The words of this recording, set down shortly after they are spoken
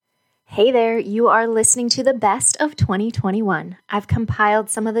Hey there, you are listening to the best of 2021. I've compiled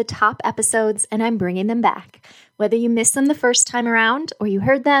some of the top episodes and I'm bringing them back. Whether you missed them the first time around or you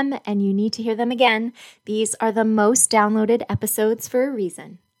heard them and you need to hear them again, these are the most downloaded episodes for a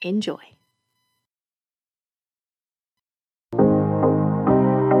reason. Enjoy.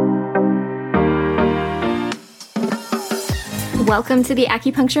 Welcome to the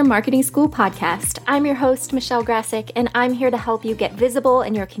Acupuncture Marketing School podcast. I'm your host, Michelle Grassick, and I'm here to help you get visible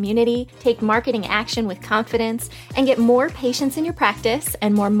in your community, take marketing action with confidence, and get more patients in your practice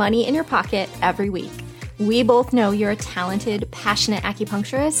and more money in your pocket every week. We both know you're a talented, passionate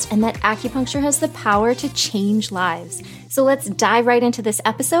acupuncturist and that acupuncture has the power to change lives. So let's dive right into this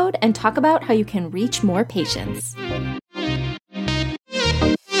episode and talk about how you can reach more patients.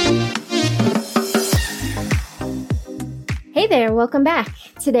 Hey there, welcome back.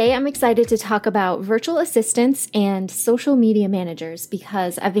 Today I'm excited to talk about virtual assistants and social media managers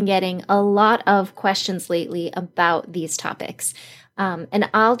because I've been getting a lot of questions lately about these topics. And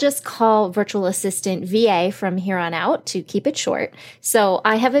I'll just call virtual assistant VA from here on out to keep it short. So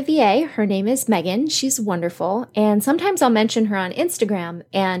I have a VA. Her name is Megan. She's wonderful. And sometimes I'll mention her on Instagram.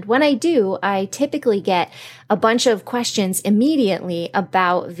 And when I do, I typically get a bunch of questions immediately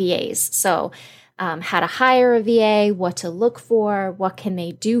about VAs. So how to hire a VA, what to look for, what can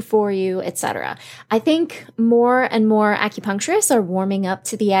they do for you, etc. I think more and more acupuncturists are warming up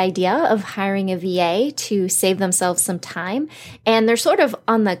to the idea of hiring a VA to save themselves some time, and they're sort of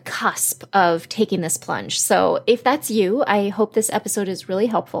on the cusp of taking this plunge. So if that's you, I hope this episode is really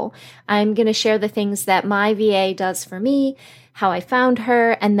helpful. I'm going to share the things that my VA does for me, how I found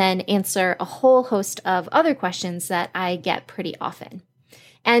her, and then answer a whole host of other questions that I get pretty often.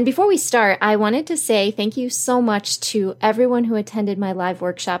 And before we start, I wanted to say thank you so much to everyone who attended my live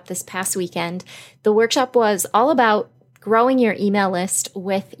workshop this past weekend. The workshop was all about growing your email list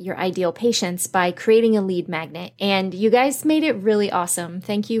with your ideal patients by creating a lead magnet. And you guys made it really awesome.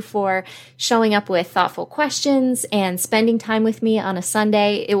 Thank you for showing up with thoughtful questions and spending time with me on a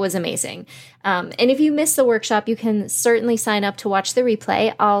Sunday. It was amazing. And if you missed the workshop, you can certainly sign up to watch the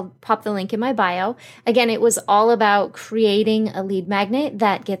replay. I'll pop the link in my bio. Again, it was all about creating a lead magnet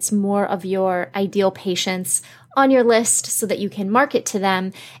that gets more of your ideal patients on your list so that you can market to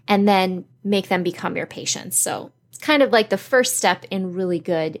them and then make them become your patients. So kind of like the first step in really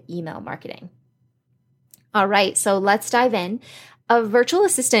good email marketing. All right, so let's dive in. A virtual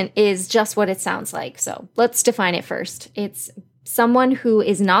assistant is just what it sounds like. So let's define it first. It's someone who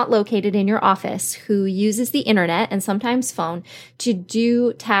is not located in your office, who uses the internet and sometimes phone to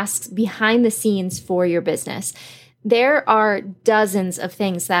do tasks behind the scenes for your business. There are dozens of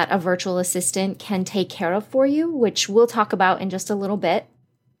things that a virtual assistant can take care of for you, which we'll talk about in just a little bit.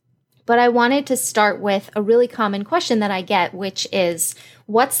 But I wanted to start with a really common question that I get, which is,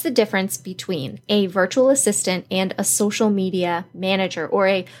 what's the difference between a virtual assistant and a social media manager or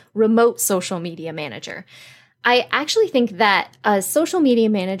a remote social media manager? I actually think that a social media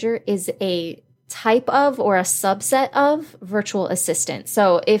manager is a type of or a subset of virtual assistant.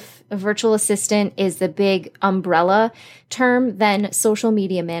 So if a virtual assistant is the big umbrella term, then social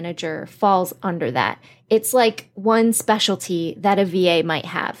media manager falls under that. It's like one specialty that a VA might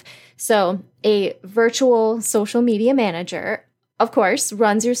have. So a virtual social media manager, of course,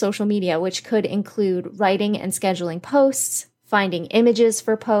 runs your social media, which could include writing and scheduling posts, finding images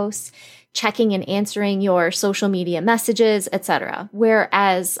for posts, checking and answering your social media messages, etc.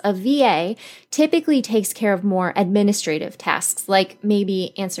 Whereas a VA typically takes care of more administrative tasks, like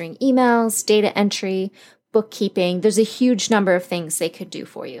maybe answering emails, data entry, bookkeeping. There's a huge number of things they could do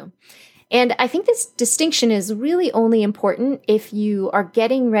for you. And I think this distinction is really only important if you are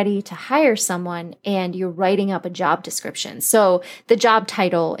getting ready to hire someone and you're writing up a job description. So the job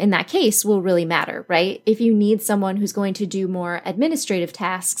title in that case will really matter, right? If you need someone who's going to do more administrative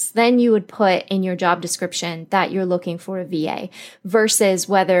tasks, then you would put in your job description that you're looking for a VA versus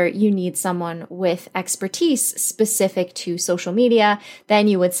whether you need someone with expertise specific to social media, then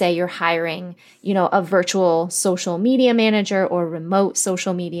you would say you're hiring, a virtual social media manager or remote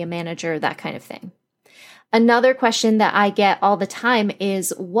social media manager, that kind of thing. Another question that I get all the time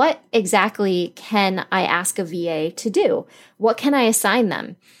is, what exactly can I ask a VA to do? What can I assign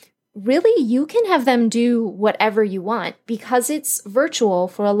them? Really, you can have them do whatever you want because it's virtual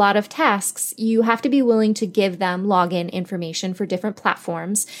for a lot of tasks. You have to be willing to give them login information for different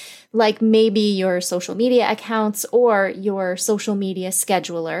platforms, like maybe your social media accounts or your social media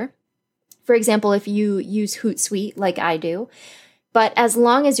scheduler. For example, if you use Hootsuite like I do. But as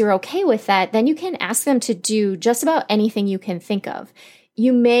long as you're okay with that, then you can ask them to do just about anything you can think of.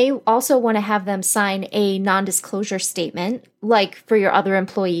 You may also want to have them sign a non-disclosure statement, like for your other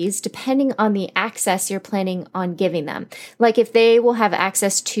employees, depending on the access you're planning on giving them. Like if they will have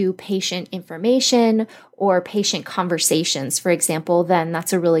access to patient information or patient conversations, for example, then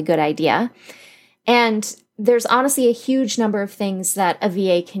that's a really good idea. And there's honestly a huge number of things that a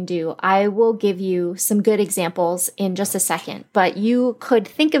VA can do. I will give you some good examples in just a second, but you could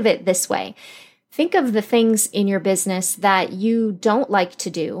think of it this way. Think of the things in your business that you don't like to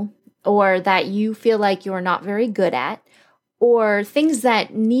do, or that you feel like you're not very good at, or things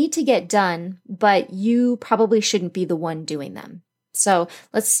that need to get done, but you probably shouldn't be the one doing them. So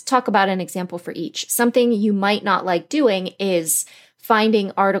let's talk about an example for each. Something you might not like doing is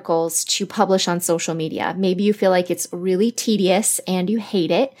finding articles to publish on social media. Maybe you feel like it's really tedious and you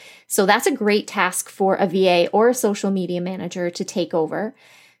hate it. So that's a great task for a VA or a social media manager to take over.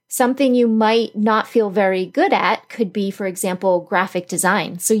 Something you might not feel very good at could be, for example, graphic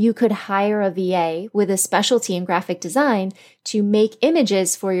design. So you could hire a VA with a specialty in graphic design to make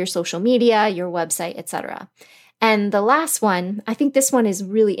images for your social media, your website, etc. And the last one, I think this one is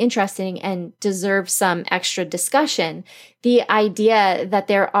really interesting and deserves some extra discussion. The idea that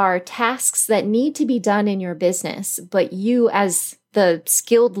there are tasks that need to be done in your business, but you as the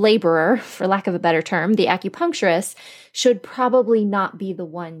skilled laborer, for lack of a better term, the acupuncturist, should probably not be the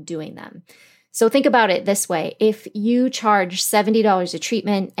one doing them. So think about it this way. If you charge $70 a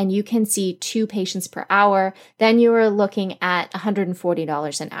treatment and you can see 2 patients per hour, then you are looking at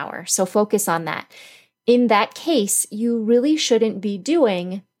 $140 an hour. So focus on that. In that case, you really shouldn't be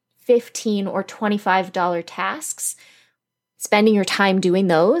doing $15 or $25 tasks, spending your time doing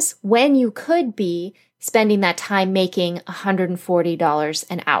those when you could be spending that time making $140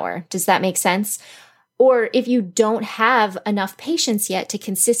 an hour. Does that make sense? Or if you don't have enough patients yet to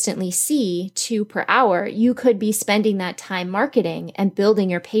consistently see 2 per hour, you could be spending that time marketing and building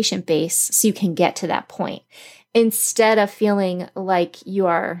your patient base so you can get to that point. Instead of feeling like you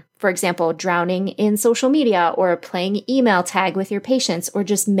are, for example, drowning in social media or playing email tag with your patients or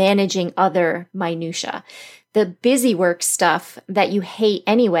just managing other minutia. The busy work stuff that you hate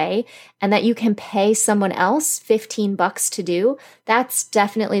anyway and that you can pay someone else $15 to do, that's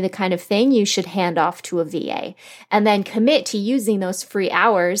definitely the kind of thing you should hand off to a VA. And then commit to using those free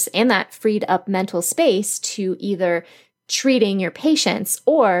hours and that freed up mental space to either treating your patients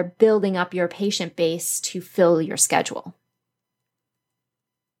or building up your patient base to fill your schedule.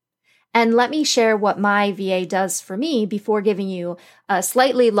 And let me share what my VA does for me before giving you a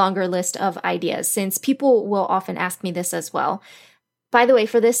slightly longer list of ideas, since people will often ask me this as well. By the way,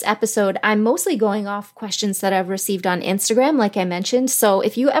 for this episode, I'm mostly going off questions that I've received on Instagram, like I mentioned. So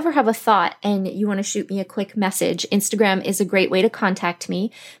if you ever have a thought and you want to shoot me a quick message, Instagram is a great way to contact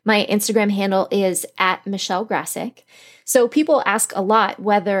me. My Instagram handle is @MichelleGrasick. So people ask a lot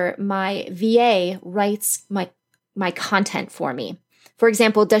whether my VA writes my content for me. For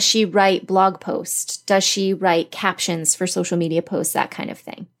example, does she write blog posts? Does she write captions for social media posts? That kind of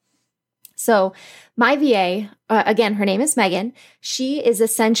thing. So my VA, again, her name is Megan. She is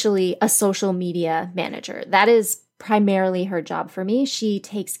essentially a social media manager. That is primarily her job for me. She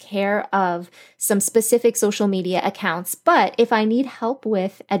takes care of some specific social media accounts, but if I need help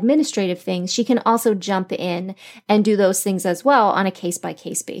with administrative things, she can also jump in and do those things as well on a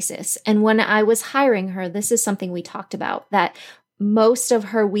case-by-case basis. And when I was hiring her, this is something we talked about, that most of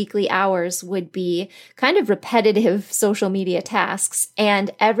her weekly hours would be kind of repetitive social media tasks. And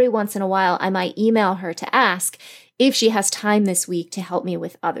every once in a while, I might email her to ask if she has time this week to help me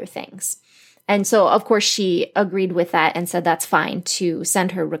with other things. And so, of course, she agreed with that and said that's fine to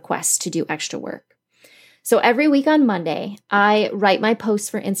send her requests to do extra work. So every week on Monday, I write my posts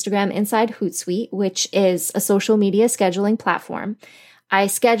for Instagram inside Hootsuite, which is a social media scheduling platform. I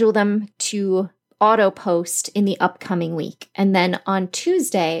schedule them to auto post in the upcoming week. And then on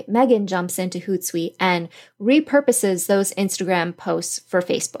Tuesday, Megan jumps into Hootsuite and repurposes those Instagram posts for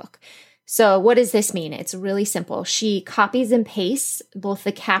Facebook. So what does this mean? It's really simple. She copies and pastes both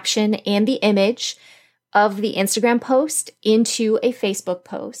the caption and the image of the Instagram post into a Facebook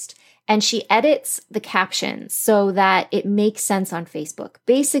post, and she edits the caption so that it makes sense on Facebook.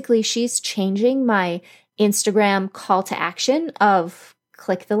 Basically, she's changing my Instagram call to action of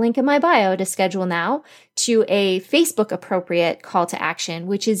click the link in my bio to schedule now to a Facebook appropriate call to action,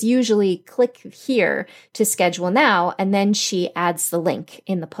 which is usually click here to schedule now, and then she adds the link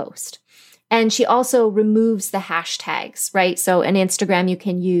in the post. And she also removes the hashtags, right? So in Instagram, you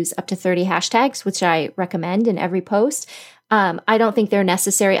can use up to 30 hashtags, which I recommend in every post. I don't think they're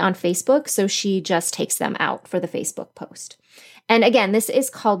necessary on Facebook, so she just takes them out for the Facebook post. And again, this is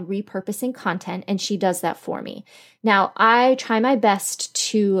called repurposing content, and she does that for me. Now, I try my best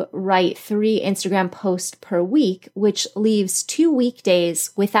to write 3 Instagram posts per week, which leaves 2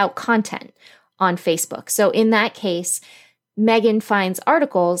 weekdays without content on Facebook. So in that case, Megan finds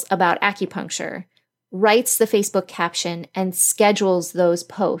articles about acupuncture, writes the Facebook caption, and schedules those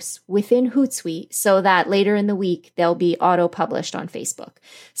posts within Hootsuite so that later in the week, they'll be auto-published on Facebook.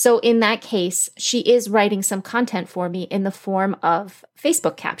 So in that case, she is writing some content for me in the form of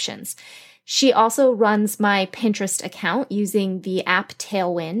Facebook captions. She also runs my Pinterest account using the app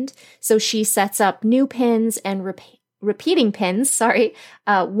Tailwind. So she sets up new pins and repeating pins,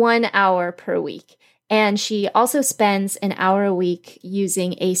 1 hour per week. And she also spends an hour a week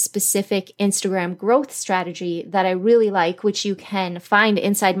using a specific Instagram growth strategy that I really like, which you can find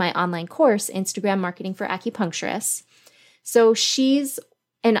inside my online course, Instagram Marketing for Acupuncturists. So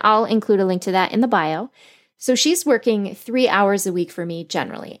and I'll include a link to that in the bio. So she's working 3 hours a week for me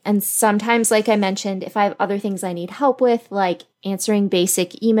generally. And sometimes, like I mentioned, if I have other things I need help with, like answering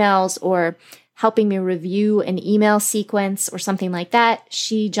basic emails or helping me review an email sequence or something like that,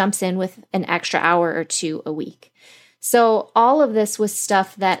 she jumps in with an extra hour or 2 a week. So all of this was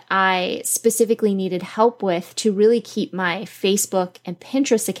stuff that I specifically needed help with to really keep my Facebook and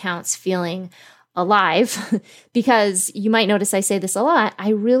Pinterest accounts feeling alive. Because you might notice I say this a lot, I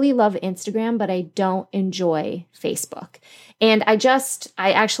really love Instagram, but I don't enjoy Facebook. And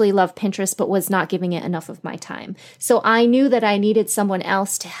I actually love Pinterest, but was not giving it enough of my time. So I knew that I needed someone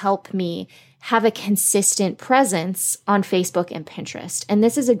else to help me have a consistent presence on Facebook and Pinterest. And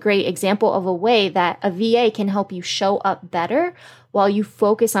this is a great example of a way that a VA can help you show up better while you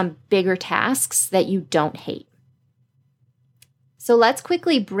focus on bigger tasks that you don't hate. So let's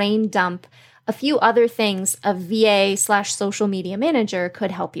quickly brain dump a few other things a VA/social media manager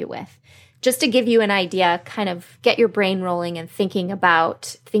could help you with. Just to give you an idea, kind of get your brain rolling and thinking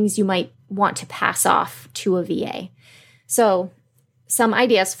about things you might want to pass off to a VA. So some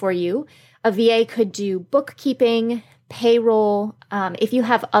ideas for you. A VA could do bookkeeping, payroll. If you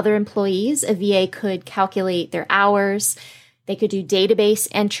have other employees, a VA could calculate their hours. They could do database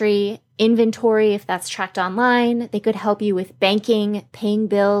entry, inventory if that's tracked online. They could help you with banking, paying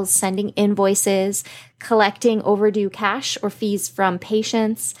bills, sending invoices, collecting overdue cash or fees from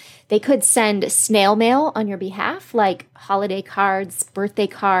patients. They could send snail mail on your behalf, like holiday cards, birthday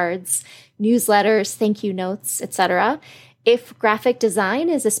cards, newsletters, thank you notes, etc. If graphic design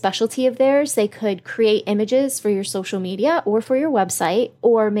is a specialty of theirs, they could create images for your social media or for your website,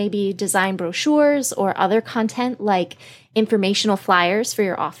 or maybe design brochures or other content like informational flyers for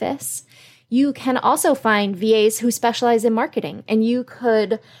your office. You can also find VAs who specialize in marketing, and you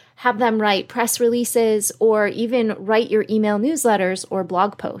could have them write press releases or even write your email newsletters or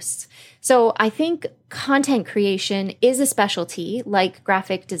blog posts. So I think content creation is a specialty like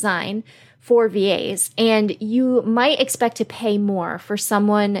graphic design for VAs, and you might expect to pay more for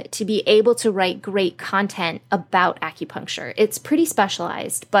someone to be able to write great content about acupuncture. It's pretty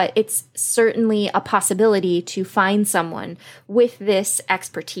specialized, but it's certainly a possibility to find someone with this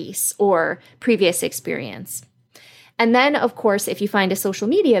expertise or previous experience. And then, of course, if you find a social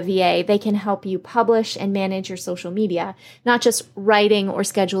media VA, they can help you publish and manage your social media, not just writing or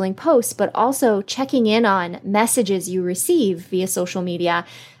scheduling posts, but also checking in on messages you receive via social media,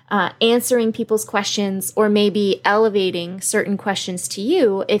 answering people's questions, or maybe elevating certain questions to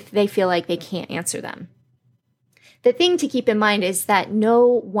you if they feel like they can't answer them. The thing to keep in mind is that no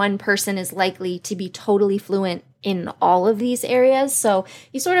one person is likely to be totally fluent in all of these areas. So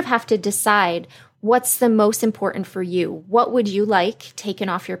you sort of have to decide what's the most important for you. What would you like taken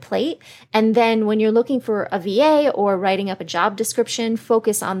off your plate? And then when you're looking for a VA or writing up a job description,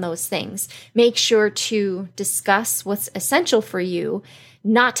 focus on those things. Make sure to discuss what's essential for you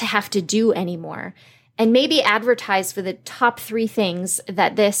not to have to do anymore. And maybe advertise for the top 3 things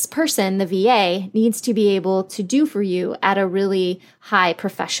that this person, the VA, needs to be able to do for you at a really high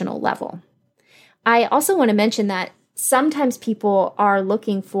professional level. I also want to mention that sometimes people are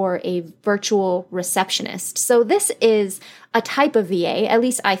looking for a virtual receptionist. So this is a type of VA, at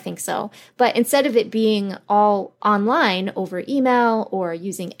least I think so. But instead of it being all online over email or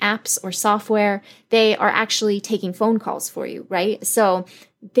using apps or software, they are actually taking phone calls for you, right? So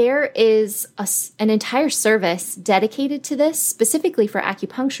there is an entire service dedicated to this, specifically for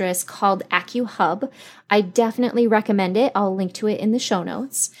acupuncturists, called AcuHub. I definitely recommend it. I'll link to it in the show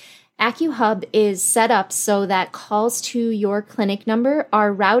notes. AccuHub is set up so that calls to your clinic number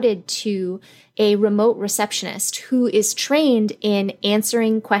are routed to a remote receptionist who is trained in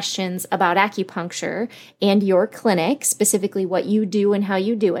answering questions about acupuncture and your clinic, specifically what you do and how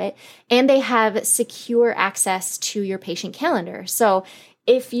you do it. And they have secure access to your patient calendar. So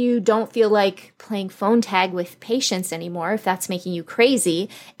if you don't feel like playing phone tag with patients anymore, if that's making you crazy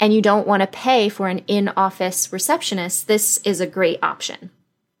and you don't want to pay for an in-office receptionist, this is a great option.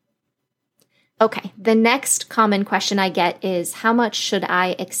 Okay, the next common question I get is, how much should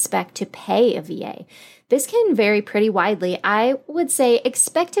I expect to pay a VA? This can vary pretty widely. I would say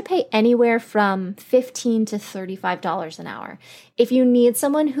expect to pay anywhere from $15 to $35 an hour. If you need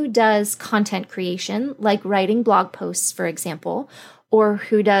someone who does content creation, like writing blog posts, for example, or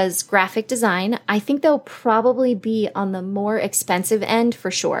who does graphic design, I think they'll probably be on the more expensive end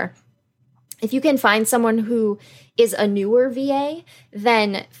for sure. If you can find someone who is a newer VA,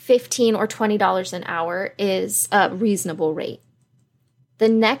 then $15 or $20 an hour is a reasonable rate. The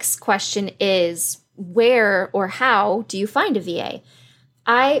next question is, where or how do you find a VA?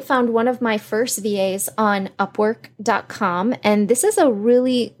 I found one of my first VAs on Upwork.com, and this is a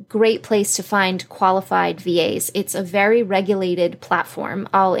really great place to find qualified VAs. It's a very regulated platform.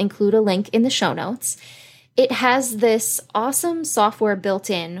 I'll include a link in the show notes. It has this awesome software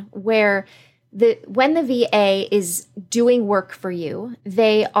built in where when the VA is doing work for you,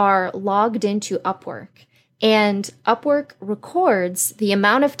 they are logged into Upwork, and Upwork records the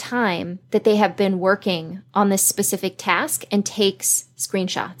amount of time that they have been working on this specific task and takes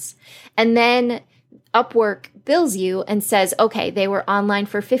screenshots. And then Upwork bills you and says, okay, they were online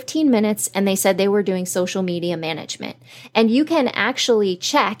for 15 minutes and they said they were doing social media management. And you can actually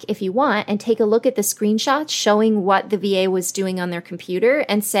check if you want and take a look at the screenshots showing what the VA was doing on their computer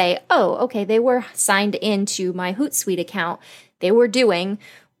and say, oh, okay, they were signed into my Hootsuite account. They were doing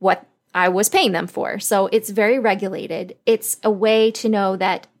what I was paying them for. So it's very regulated. It's a way to know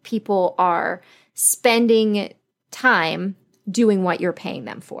that people are spending time doing what you're paying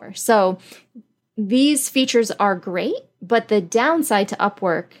them for. So these features are great, but the downside to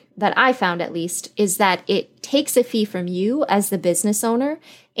Upwork, that I found at least, is that it takes a fee from you as the business owner,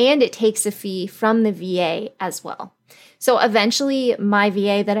 and it takes a fee from the VA as well. So eventually, my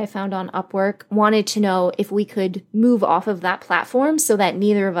VA that I found on Upwork wanted to know if we could move off of that platform so that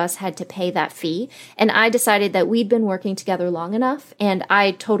neither of us had to pay that fee. And I decided that we'd been working together long enough, and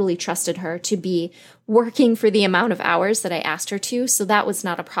I totally trusted her to be working for the amount of hours that I asked her to, so that was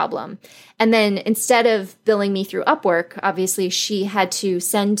not a problem. And then instead of billing me through Upwork, obviously she had to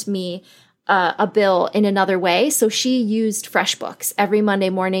send me a bill in another way. So she used FreshBooks. Every Monday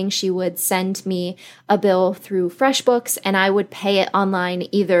morning, she would send me a bill through FreshBooks, and I would pay it online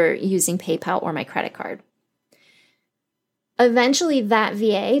either using PayPal or my credit card. Eventually, that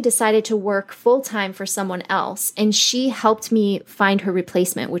VA decided to work full-time for someone else, and she helped me find her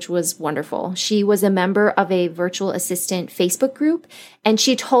replacement, which was wonderful. She was a member of a virtual assistant Facebook group, and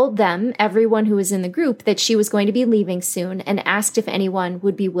she told them, everyone who was in the group, that she was going to be leaving soon and asked if anyone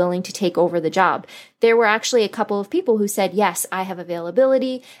would be willing to take over the job. There were actually a couple of people who said, yes, I have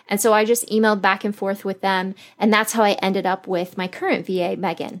availability, and so I just emailed back and forth with them, and that's how I ended up with my current VA,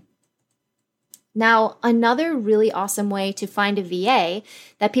 Megan. Now, another really awesome way to find a VA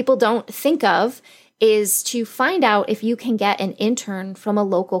that people don't think of is to find out if you can get an intern from a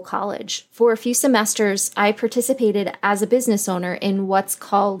local college. For a few semesters, I participated as a business owner in what's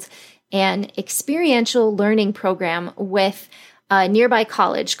called an experiential learning program with a nearby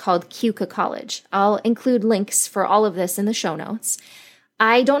college called Keuka College. I'll include links for all of this in the show notes.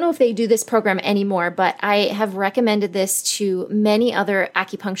 I don't know if they do this program anymore, but I have recommended this to many other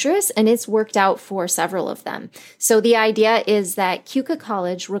acupuncturists, and it's worked out for several of them. So the idea is that Keuka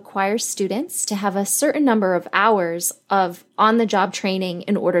College requires students to have a certain number of hours of on-the-job training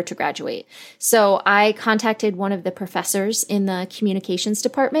in order to graduate. So I contacted one of the professors in the communications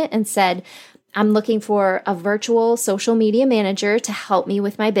department and said, I'm looking for a virtual social media manager to help me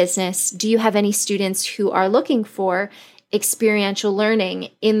with my business. Do you have any students who are looking for experiential learning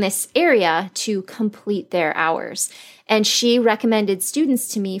in this area to complete their hours? And she recommended students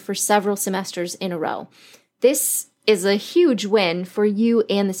to me for several semesters in a row. This is a huge win for you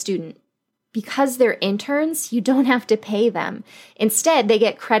and the student. Because they're interns, you don't have to pay them. Instead, they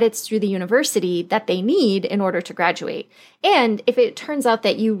get credits through the university that they need in order to graduate. And if it turns out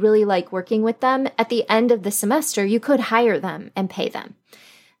that you really like working with them, at the end of the semester, you could hire them and pay them.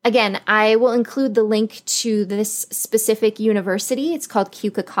 Again, I will include the link to this specific university. It's called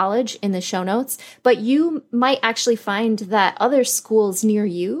Keuka College in the show notes, but you might actually find that other schools near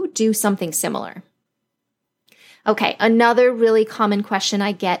you do something similar. Okay, another really common question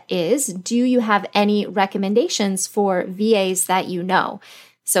I get is, do you have any recommendations for VAs that you know?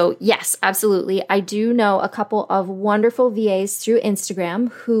 So yes, absolutely. I do know a couple of wonderful VAs through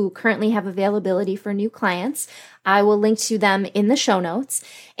Instagram who currently have availability for new clients. I will link to them in the show notes.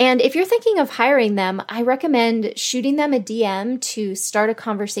 And if you're thinking of hiring them, I recommend shooting them a DM to start a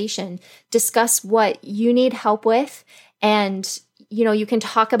conversation, discuss what you need help with, and you can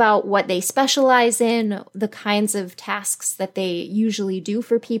talk about what they specialize in, the kinds of tasks that they usually do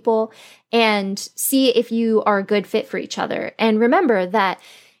for people, and see if you are a good fit for each other. And remember that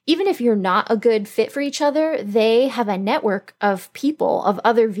even if you're not a good fit for each other, they have a network of people, of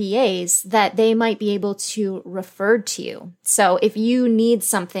other VAs that they might be able to refer to you. So if you need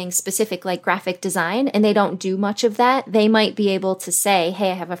something specific like graphic design and they don't do much of that, they might be able to say,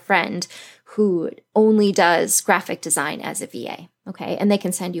 hey, I have a friend who only does graphic design as a VA. Okay, and they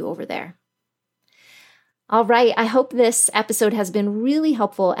can send you over there. All right, I hope this episode has been really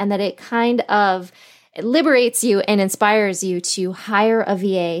helpful and that it kind of liberates you and inspires you to hire a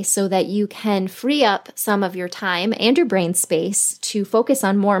VA so that you can free up some of your time and your brain space to focus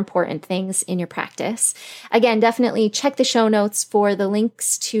on more important things in your practice. Again, definitely check the show notes for the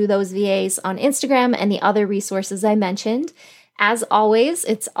links to those VAs on Instagram and the other resources I mentioned. As always,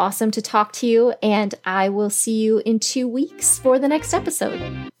 it's awesome to talk to you, and I will see you in 2 weeks for the next episode.